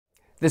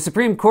The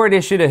Supreme Court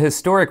issued a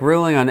historic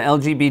ruling on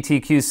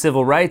LGBTQ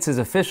civil rights as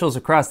officials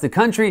across the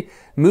country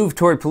move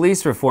toward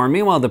police reform.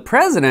 Meanwhile, the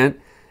president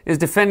is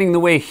defending the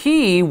way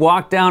he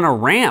walked down a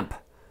ramp.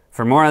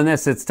 For more on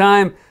this, it's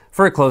time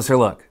for a closer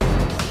look.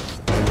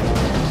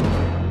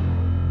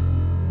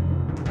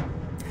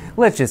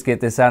 Let's just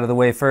get this out of the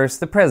way first.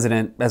 The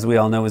president, as we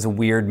all know, is a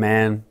weird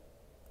man.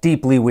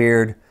 Deeply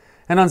weird.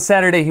 And on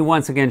Saturday, he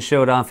once again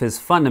showed off his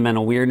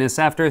fundamental weirdness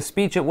after a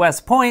speech at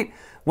West Point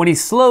when he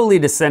slowly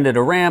descended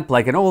a ramp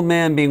like an old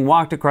man being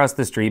walked across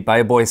the street by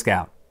a Boy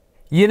Scout.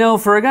 You know,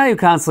 for a guy who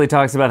constantly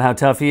talks about how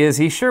tough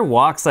he sure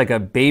walks like a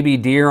baby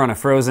deer on a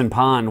frozen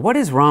pond. What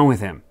is wrong with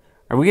him?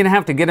 Are we gonna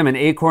have to get him an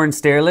Acorn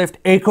stair lift?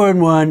 Acorn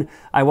 1.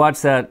 I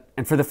watched that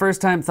and for the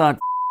first time thought,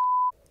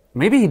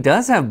 maybe he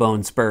does have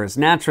bone spurs.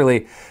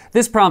 Naturally,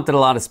 this prompted a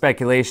lot of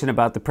speculation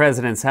about the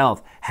president's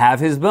health. Have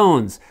his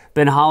bones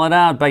been hollowed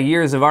out by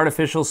years of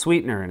artificial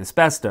sweetener and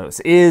asbestos?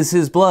 Is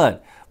his blood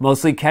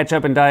mostly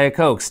ketchup and Diet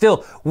Coke?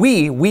 Still,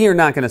 we are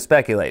not going to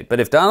speculate. But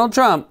if Donald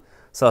Trump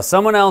saw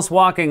someone else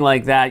walking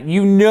like that,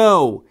 you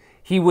know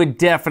he would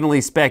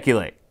definitely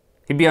speculate.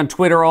 He'd be on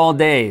Twitter all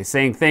day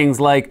saying things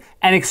like,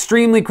 an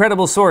extremely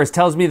credible source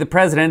tells me the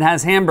president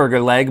has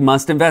hamburger leg,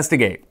 must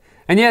investigate.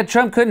 And yet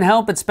Trump couldn't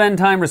help but spend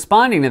time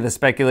responding to the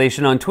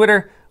speculation on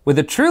Twitter with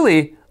a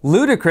truly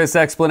ludicrous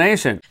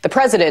explanation. The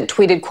president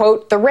tweeted,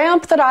 quote, "The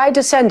ramp that I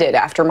descended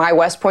after my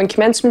West Point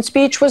commencement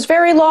speech was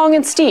very long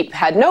and steep,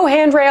 had no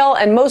handrail,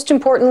 and most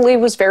importantly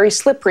was very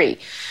slippery.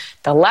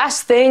 The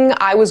last thing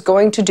I was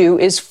going to do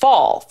is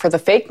fall for the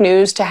fake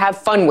news to have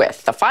fun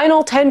with. The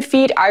final 10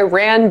 feet I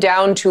ran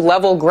down to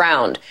level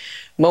ground.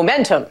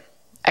 Momentum!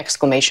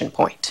 Exclamation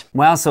point."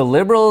 Wow, so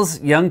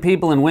liberals, young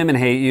people, and women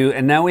hate you,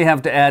 and now we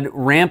have to add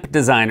ramp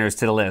designers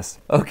to the list.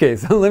 Okay,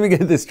 so let me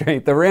get this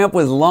straight. The ramp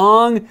was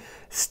long,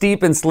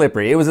 steep, and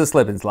slippery. It was a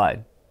slip and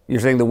slide.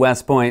 You're saying the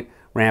West Point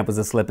ramp was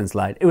a slip and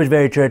slide. It was a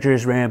very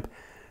treacherous ramp,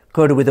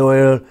 coated with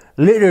oil,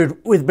 littered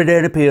with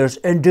banana peels,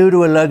 and due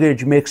to a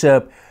luggage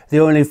mix-up,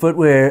 the only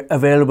footwear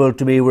available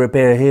to me were a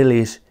pair of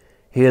Heelys.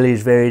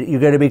 You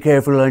gotta be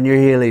careful on your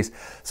Heelys.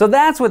 So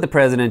that's what the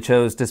president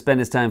chose to spend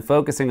his time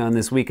focusing on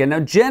this weekend.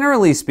 Now,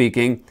 generally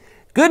speaking,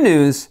 good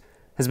news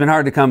has been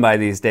hard to come by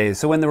these days.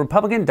 So when the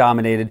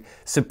Republican-dominated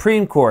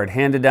Supreme Court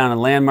handed down a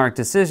landmark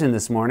decision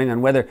this morning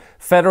on whether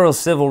federal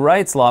civil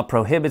rights law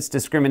prohibits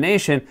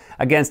discrimination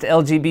against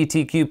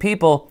LGBTQ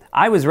people,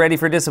 I was ready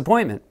for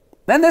disappointment.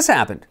 Then this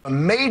happened. A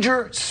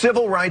major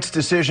civil rights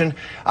decision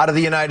out of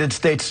the United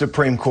States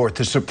Supreme Court.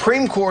 The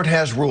Supreme Court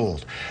has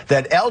ruled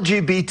that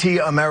LGBT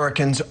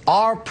Americans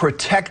are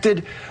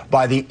protected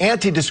by the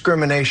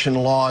anti-discrimination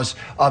laws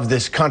of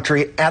this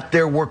country at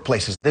their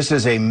workplaces. This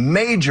is a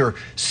major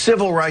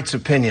civil rights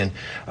opinion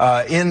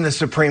in the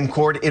Supreme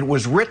Court. It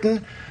was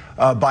written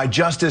by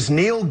Justice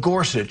Neil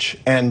Gorsuch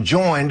and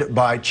joined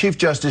by Chief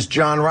Justice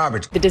John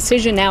Roberts. The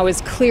decision now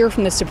is clear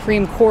from the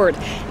Supreme Court.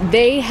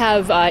 They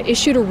have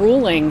issued a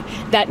ruling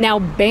that now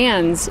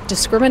bans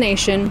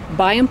discrimination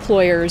by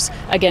employers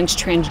against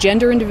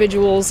transgender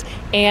individuals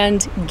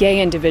and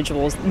gay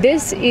individuals.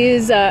 This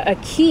is a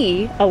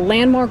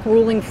landmark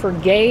ruling for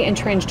gay and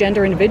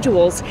transgender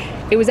individuals.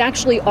 It was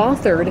actually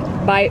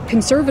authored by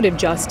conservative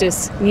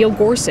Justice Neil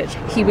Gorsuch.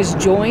 He was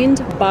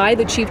joined by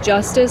the Chief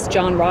Justice,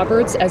 John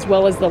Roberts, as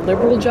well as the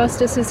liberal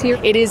justices here.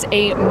 It is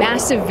a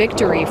massive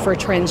victory for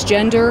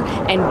transgender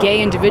and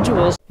gay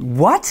individuals.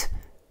 What?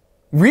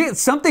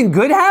 Something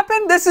good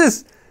happened? This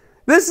is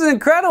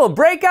incredible.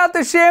 Break out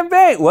the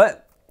champagne.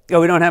 What?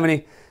 Oh, we don't have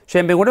any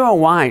champagne. What about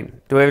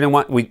wine? Do we have any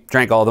wine? We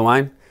drank all the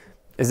wine.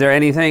 Is there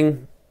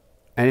anything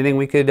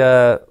we could,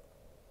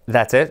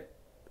 that's it?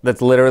 That's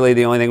literally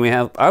the only thing we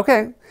have?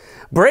 Okay.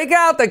 Break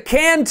out the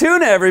canned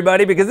tuna,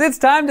 everybody, because it's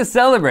time to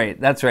celebrate.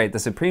 That's right, the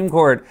Supreme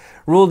Court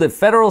ruled that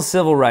federal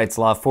civil rights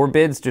law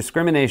forbids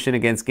discrimination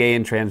against gay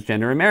and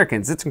transgender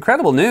Americans. It's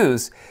incredible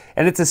news,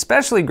 and it's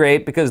especially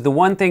great because the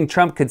one thing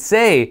Trump could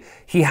say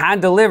he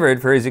had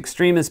delivered for his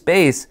extremist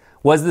base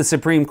was the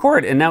Supreme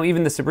Court, and now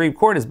even the Supreme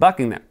Court is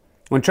bucking them.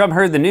 When Trump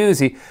heard the news,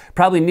 he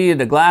probably needed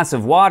a glass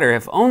of water.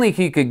 If only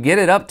he could get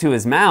it up to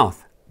his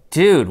mouth.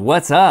 Dude,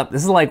 what's up?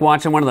 This is like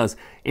watching one of those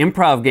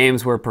improv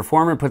games where a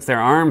performer puts their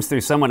arms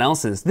through someone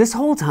else's. This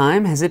whole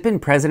time, has it been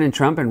President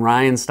Trump and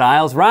Ryan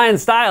Stiles? Ryan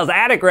Stiles,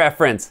 attic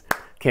reference.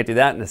 Can't do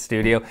that in the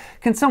studio.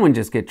 Can someone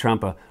just get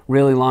Trump a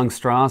really long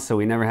straw so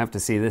we never have to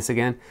see this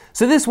again?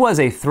 So this was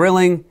a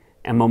thrilling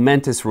and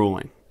momentous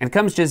ruling. And it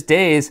comes just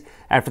days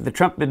after the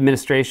Trump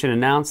administration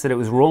announced that it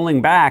was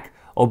rolling back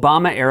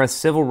Obama-era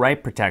civil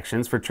rights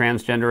protections for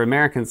transgender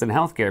Americans in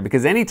healthcare.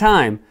 Because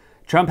anytime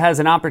Trump has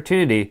an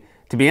opportunity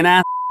to be an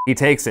ass, he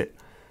takes it.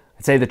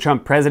 I'd say the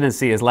Trump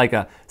presidency is like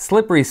a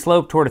slippery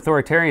slope toward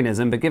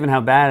authoritarianism, but given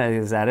how bad he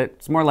is at it,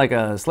 it's more like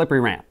a slippery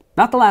ramp.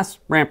 Not the last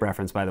ramp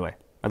reference, by the way.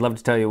 I'd love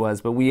to tell you it was,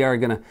 but we are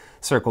gonna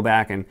circle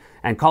back and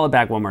call it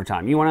back one more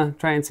time. You wanna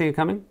try and see it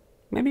coming?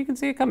 Maybe you can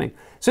see it coming.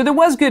 So there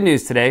was good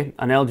news today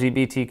on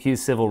LGBTQ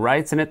civil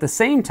rights, and at the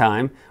same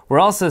time, we're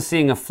also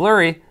seeing a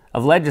flurry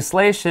of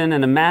legislation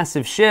and a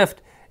massive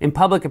shift in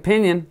public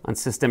opinion on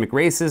systemic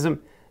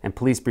racism and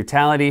police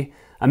brutality.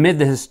 amid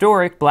the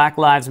historic Black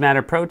Lives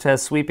Matter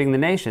protests sweeping the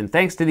nation.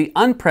 Thanks to the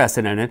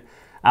unprecedented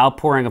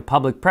outpouring of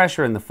public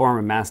pressure in the form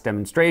of mass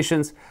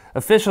demonstrations,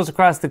 officials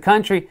across the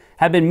country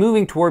have been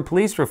moving toward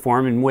police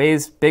reform in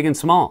ways big and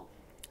small.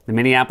 The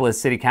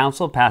Minneapolis City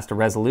Council passed a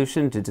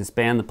resolution to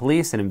disband the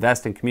police and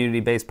invest in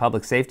community-based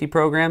public safety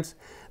programs.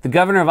 The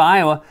governor of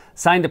Iowa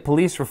signed a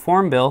police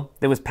reform bill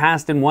that was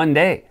passed in one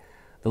day.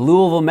 The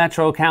Louisville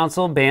Metro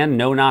Council banned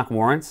no-knock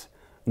warrants.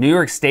 New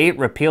York State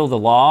repealed a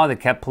law that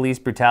kept police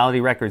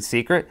brutality records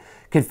secret.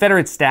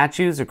 Confederate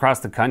statues across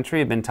the country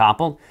have been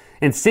toppled.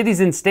 And cities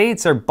and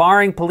states are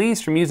barring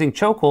police from using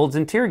chokeholds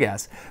and tear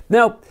gas.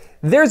 Now,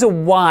 there's a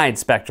wide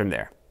spectrum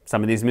there.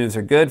 Some of these moves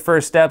are good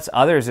first steps,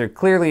 others are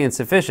clearly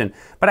insufficient.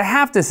 But I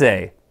have to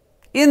say,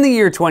 in the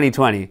year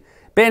 2020,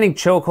 banning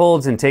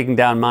chokeholds and taking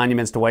down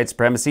monuments to white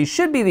supremacy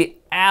should be the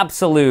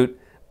absolute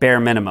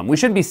bare minimum. We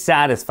shouldn't be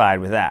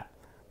satisfied with that.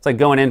 It's like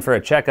going in for a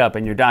checkup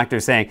and your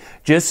doctor saying,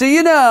 just so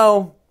you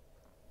know,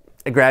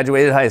 I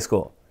graduated high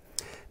school.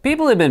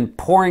 People have been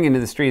pouring into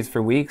the streets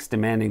for weeks,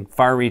 demanding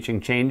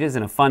far-reaching changes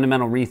and a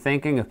fundamental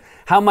rethinking of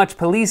how much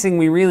policing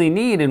we really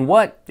need and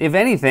what, if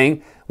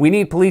anything, we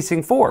need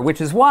policing for, which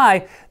is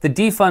why the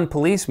defund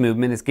police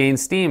movement has gained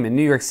steam. In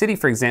New York City,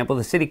 for example,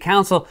 the city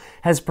council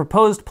has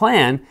proposed a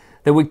plan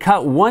that would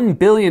cut $1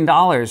 billion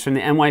from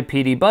the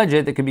NYPD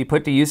budget that could be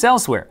put to use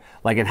elsewhere,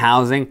 like in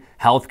housing,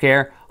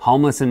 healthcare,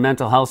 homeless and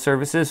mental health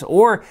services,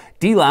 or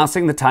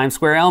delousing the Times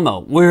Square Elmo,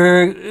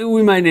 where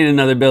we might need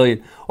another $1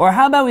 billion. Or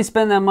how about we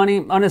spend that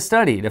money on a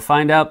study to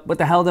find out what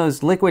the hell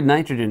those liquid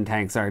nitrogen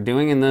tanks are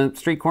doing in the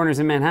street corners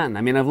in Manhattan?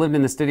 I mean, I've lived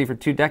in the city for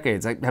 2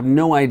 decades. I have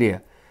no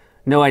idea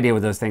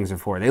what those things are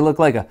for. They look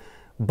like a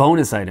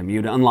bonus item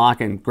you'd unlock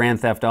in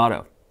Grand Theft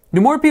Auto. The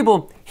more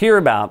people hear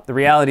about the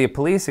reality of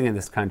policing in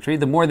this country,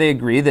 the more they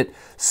agree that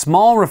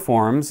small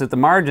reforms at the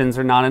margins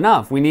are not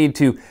enough. We need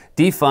to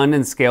defund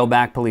and scale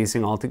back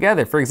policing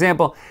altogether. For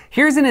example,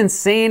 here's an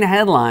insane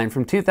headline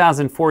from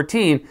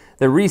 2014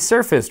 that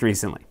resurfaced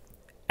recently.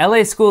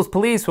 LA schools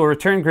police will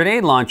return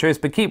grenade launchers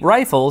but keep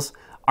rifles,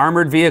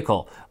 armored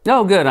vehicle.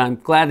 Oh good, I'm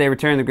glad they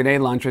returned the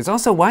grenade launchers.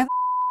 Also, why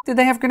did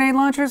they have grenade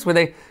launchers? Were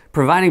they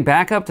providing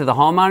backup to the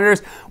hall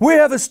monitors? We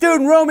have a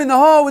student roaming the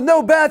hall with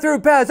no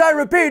bathroom pass. I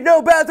repeat,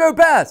 no bathroom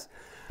pass.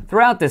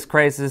 Throughout this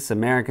crisis,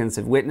 Americans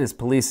have witnessed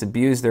police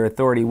abuse their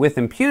authority with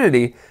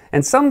impunity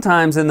and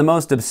sometimes in the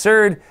most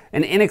absurd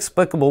and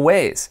inexplicable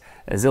ways,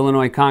 as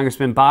Illinois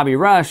Congressman Bobby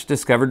Rush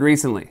discovered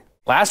recently.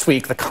 Last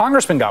week, the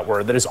congressman got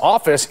word that his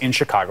office in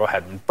Chicago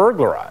had been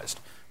burglarized.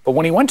 But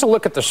when he went to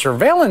look at the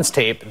surveillance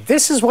tape,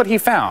 this is what he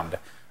found.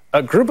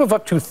 A group of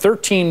up to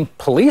 13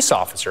 police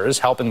officers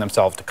helping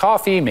themselves to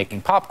coffee,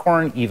 making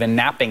popcorn, even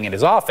napping in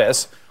his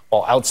office,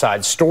 while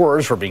outside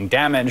stores were being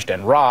damaged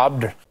and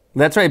robbed.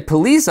 That's right,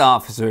 police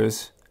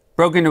officers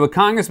broke into a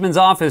congressman's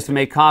office to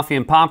make coffee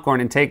and popcorn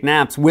and take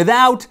naps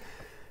without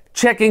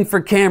checking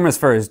for cameras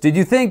first. Did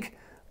you think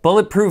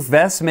bulletproof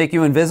vests make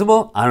you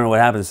invisible? I don't know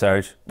what happened,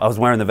 Sarge. I was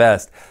wearing the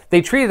vest.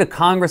 They treated a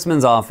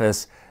congressman's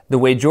office the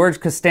way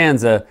George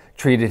Costanza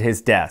treated his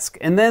desk.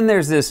 And then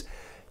there's this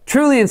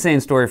truly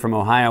insane story from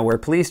Ohio where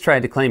police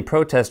tried to claim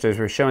protesters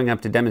were showing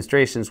up to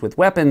demonstrations with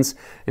weapons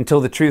until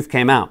the truth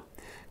came out.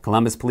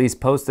 Columbus police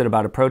posted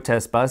about a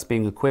protest bus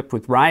being equipped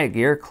with riot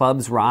gear,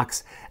 clubs,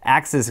 rocks,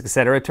 axes,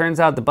 etc. Turns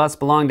out the bus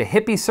belonged to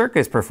hippie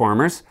circus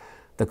performers.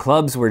 The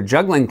clubs were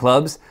juggling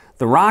clubs.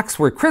 The rocks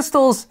were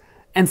crystals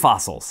and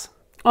fossils.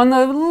 On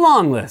the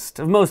long list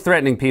of most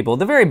threatening people,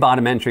 the very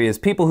bottom entry is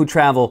people who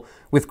travel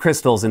with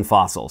crystals and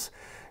fossils.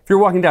 If you're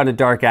walking down a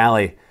dark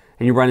alley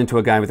and you run into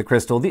a guy with a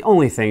crystal, the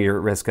only thing you're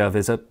at risk of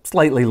is a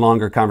slightly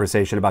longer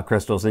conversation about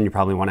crystals than you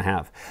probably want to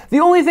have. The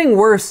only thing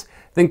worse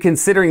than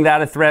considering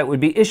that a threat would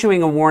be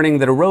issuing a warning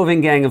that a roving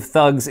gang of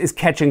thugs is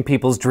catching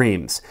people's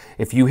dreams.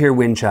 If you hear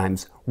wind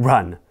chimes,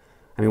 run.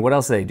 I mean, what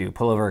else do they do?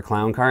 Pull over a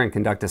clown car and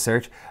conduct a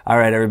search? All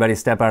right, everybody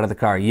step out of the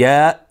car.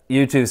 Yeah,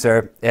 you too,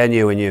 sir. And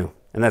you, and you.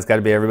 And that's got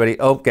to be everybody.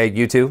 Okay,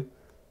 you too.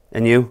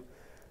 And you.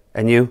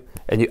 And you.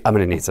 And you. I'm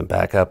going to need some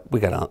backup. We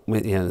got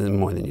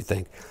more than you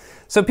think.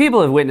 So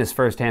people have witnessed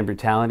firsthand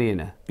brutality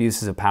and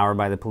abuses of power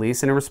by the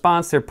police, and in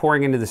response, they're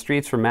pouring into the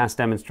streets for mass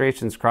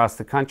demonstrations across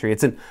the country.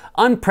 It's an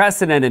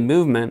unprecedented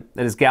movement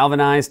that has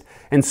galvanized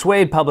and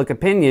swayed public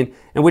opinion,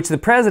 in which the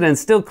president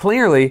still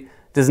clearly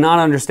does not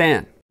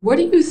understand. What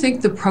do you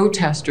think the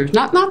protesters,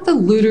 not the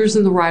looters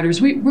and the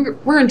rioters,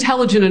 we're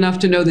intelligent enough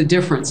to know the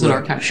difference in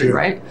our country, sure,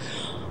 right?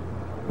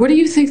 What do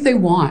you think they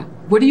want?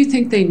 What do you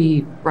think they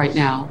need right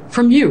now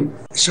from you?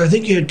 So I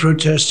think you had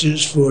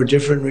protesters for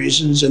different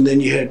reasons, and then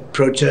you had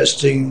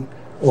protesting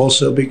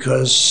also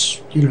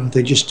because,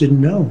 they just didn't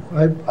know.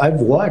 I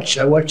watched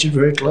it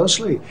very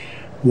closely.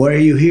 Why are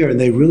you here? And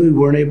they really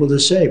weren't able to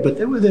say, but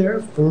they were there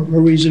for a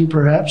reason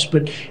perhaps,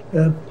 but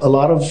a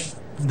lot of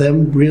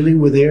them really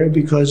were there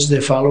because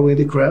they're following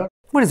the crowd.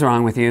 What is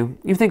wrong with you?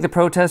 You think the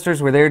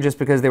protesters were there just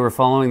because they were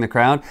following the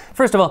crowd?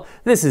 First of all,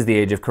 this is the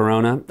age of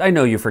Corona. I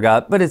know you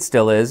forgot, but it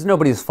still is.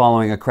 Nobody's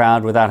following a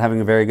crowd without having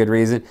a very good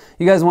reason.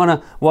 You guys want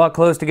to walk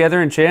close together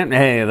and chant?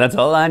 Hey, that's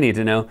all I need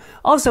to know.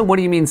 Also, what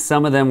do you mean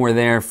some of them were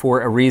there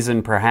for a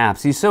reason,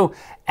 perhaps? He's so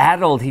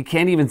addled, he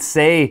can't even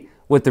say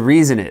what the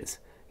reason is.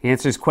 He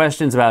answers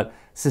questions about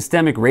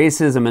systemic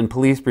racism and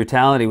police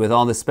brutality with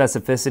all the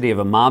specificity of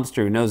a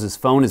mobster who knows his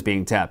phone is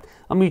being tapped.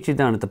 I'll meet you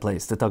down at the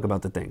place to talk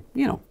about the thing,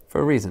 you know,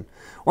 for a reason.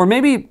 Or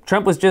maybe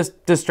Trump was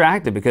just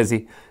distracted because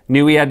he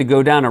knew he had to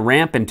go down a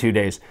ramp in 2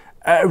 days.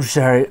 I'm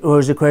sorry, what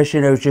was the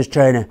question? I was just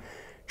trying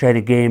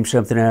to game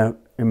something out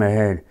in my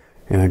head.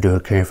 You want to do a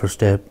careful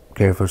step,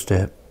 careful,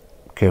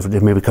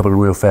 maybe a couple of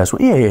real fast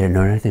ones. Yeah,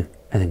 no, I think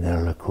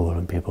that'll look cool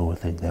and people will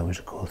think that was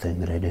a cool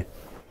thing that I did.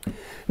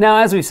 Now,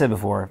 as we've said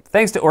before,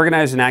 thanks to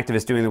organizers and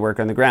activists doing the work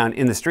on the ground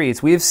in the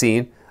streets, we have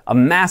seen a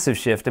massive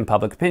shift in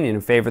public opinion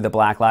in favor of the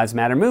Black Lives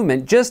Matter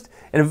movement just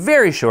in a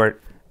very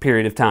short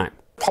period of time.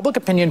 Public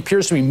opinion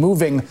appears to be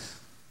moving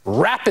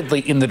rapidly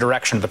in the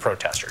direction of the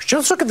protesters.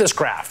 Just look at this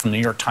graph from the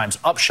New York Times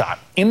Upshot.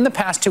 In the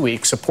past 2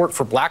 weeks, support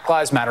for Black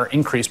Lives Matter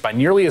increased by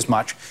nearly as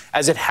much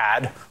as it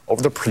had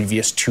over the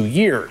previous 2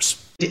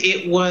 years.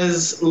 It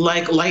was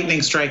like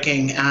lightning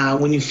striking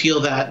when you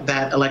feel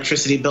that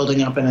electricity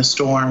building up in a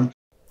storm.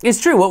 It's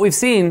true. What we've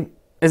seen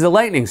is a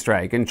lightning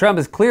strike, and Trump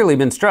has clearly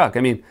been struck. I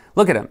mean,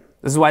 look at him.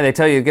 This is why they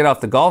tell you to get off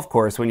the golf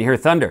course when you hear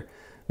thunder.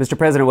 Mr.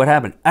 President, what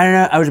happened? I don't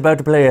know. I was about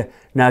to play a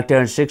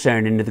knockdown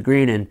 6-iron into the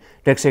green, and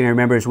next thing I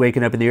remember is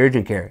waking up in the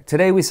urgent care.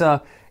 Today we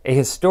saw a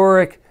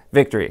historic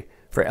victory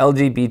for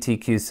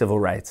LGBTQ civil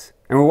rights.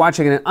 And we're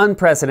watching an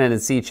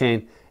unprecedented sea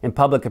change in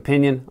public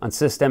opinion on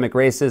systemic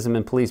racism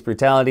and police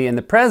brutality, and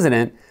the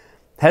president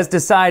has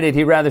decided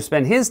he'd rather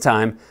spend his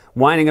time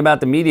whining about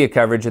the media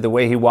coverage of the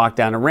way he walked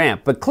down a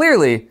ramp. But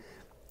clearly,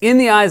 in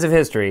the eyes of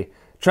history,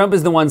 Trump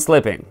is the one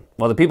slipping,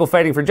 while the people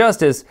fighting for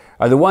justice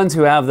are the ones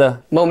who have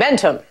the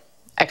momentum!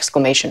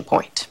 Exclamation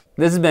point.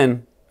 This has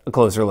been a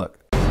closer look.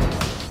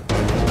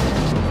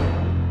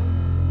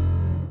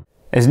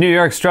 As New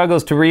York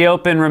struggles to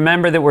reopen,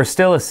 remember that we're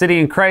still a city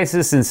in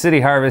crisis, and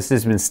City Harvest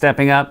has been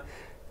stepping up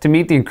to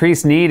meet the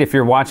increased need. If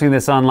you're watching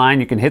this online,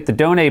 you can hit the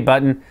donate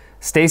button.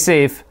 Stay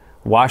safe.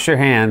 Wash your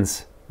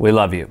hands. We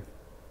love you.